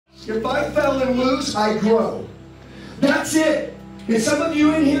If I fell and lose, I grow. That's it. And some of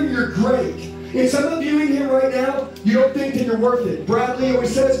you in here, you're great. And some of you in here right now, you don't think that you're worth it. Bradley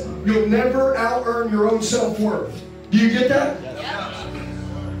always says, you'll never out-earn your own self-worth. Do you get that? Yeah.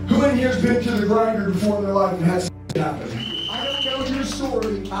 Who in here has been through the grinder before in their life and has happen? I don't know your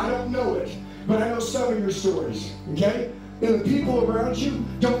story. I don't know it. But I know some of your stories. Okay? And the people around you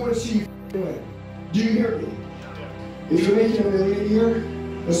don't want to see you win. Do you hear me? If you're making $1 million a year,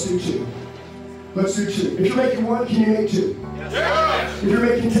 let's do 2. Let's do 2. If you're making 1, can you make 2? Yes. If you're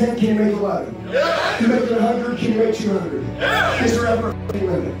making 10, can you make 11? Yes. If you're making 100, can you make 200? Yes. Is there ever a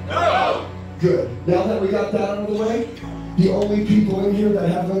limit? No. Good. Now that we got that out of the way, the only people in here that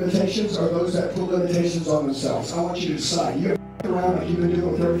have limitations are those that put limitations on themselves. I want you to decide. You going to around like you've been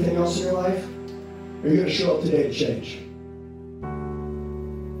doing with everything else in your life? Or are you going to show up today to change?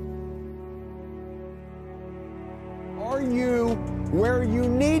 Are you where you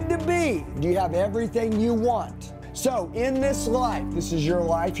need to be? Do you have everything you want? So in this life, this is your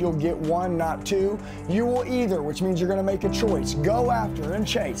life, you'll get 1, not 2. You will either, which means you're going to make a choice, go after and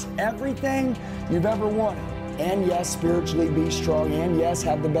chase everything you've ever wanted. And yes, spiritually be strong, and yes,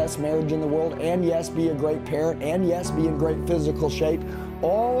 have the best marriage in the world, and yes, be a great parent, and yes, be in great physical shape.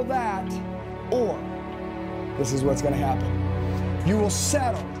 All that, or this is what's going to happen. You will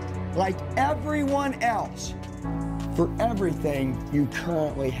settle like everyone else for everything you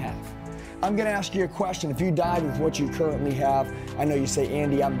currently have. I'm going to ask you a question. If you died with what you currently have, I know you say,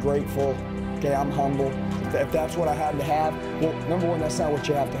 Andy, I'm grateful. Okay, I'm humble. If that's what I had to have, well, number one, that's not what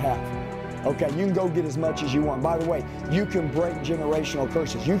you have to have. Okay, you can go get as much as you want. By the way, you can break generational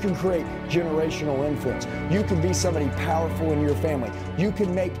curses. You can create generational influence. You can be somebody powerful in your family. You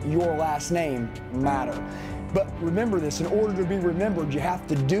can make your last name matter. But remember this, in order to be remembered, you have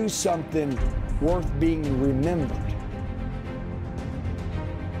to do something worth being remembered.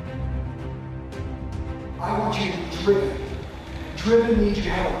 I want you to be driven. Driven means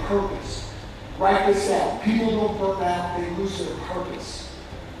you have a purpose. Write this down. People don't burn out, they lose their purpose.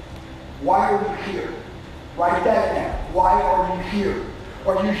 Why are you here? Write that down. Why are you here?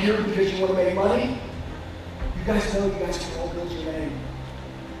 Are you here because you want to make money? You guys know you guys can all build your name.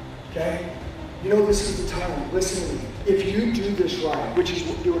 Okay? You know this is the time. Listen to me. If you do this right, which is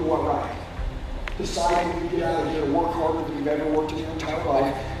doing what right, decide when you get out of here, work harder than you've ever worked in your entire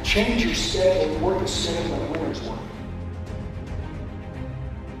life, change your schedule, and work the schedule that winners work.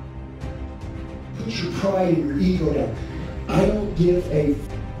 Put your pride and your ego down. I don't give a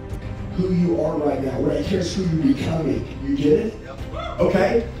who you are right now. What I care is who you're becoming. You get it?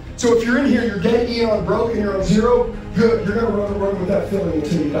 Okay? So if you're in here, you're dead, Eon, broke, and you're on zero, good. You're going to run with that feeling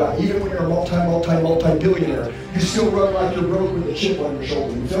until you die. Even when you're a multi-billionaire, you still run like you're broke with a chip on your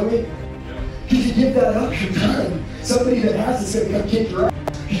shoulder. You feel me? Because you give that up, you're done. Somebody that has this is going to come kick your ass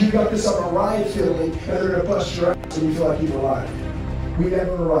because you got this on a ride feeling, and they're going to bust your ass and you feel like you've arrived. We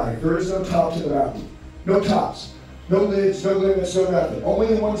never arrive. There is no top to the mountain. No tops. No lids, no limits, no nothing.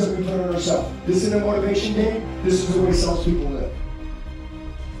 Only the ones that we put on ourselves. This isn't a motivation game. This is the way salespeople live.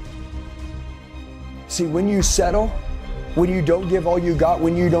 See, when you settle, when you don't give all you got,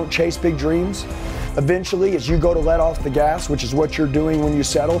 when you don't chase big dreams, eventually, as you go to let off the gas, which is what you're doing when you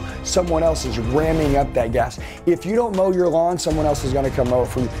settle, someone else is ramming up that gas. If you don't mow your lawn, someone else is going to come mow it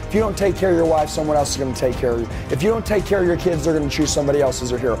for you. If you don't take care of your wife, someone else is going to take care of you. If you don't take care of your kids, they're going to choose somebody else as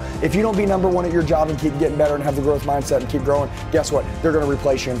their hero. If you don't be number one at your job and keep getting better and have the growth mindset and keep growing, guess what? They're going to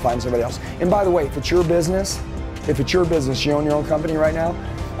replace you and find somebody else. And by the way, if it's your business, you own your own company right now,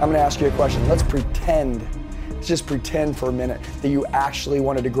 I'm going to ask you a question. Let's just pretend for a minute that you actually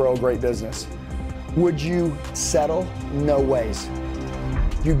wanted to grow a great business. Would you settle? No ways.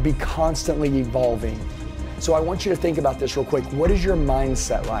 You'd be constantly evolving. So I want you to think about this real quick. What is your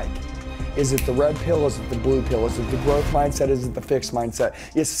mindset like? Is it the red pill? Is it the blue pill? Is it the growth mindset? Is it the fixed mindset?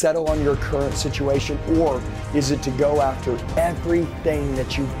 Is settle on your current situation, or is it to go after everything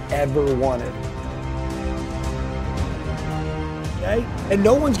that you've ever wanted? Okay? And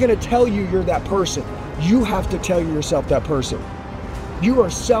no one's going to tell you you're that person. You have to tell yourself that person. You are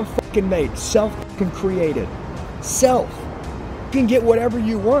self-made, self-created. Self. You can get whatever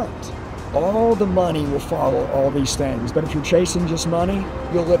you want. All the money will follow all these things. But if you're chasing just money,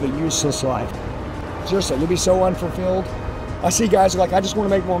 you'll live a useless life. Seriously, you'll be so unfulfilled. I see guys like, I just want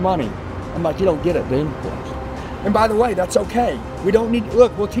to make more money. I'm like, you don't get it, dude. And by the way, that's okay. We don't need,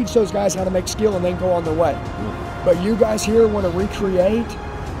 look, we'll teach those guys how to make skill and then go on their way. But you guys here want to recreate?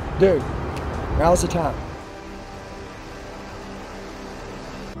 Dude, now's the time.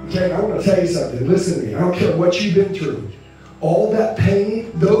 Okay, I want to tell you something. Listen to me. I don't care what you've been through. All that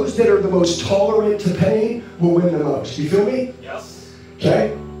pain, those that are the most tolerant to pain will win the most. You feel me? Yes.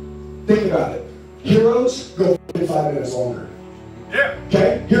 Okay? about it. Heroes go 5 minutes longer. Yeah.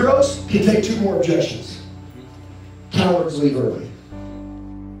 Okay? Heroes can take 2 more objections. Cowards leave early.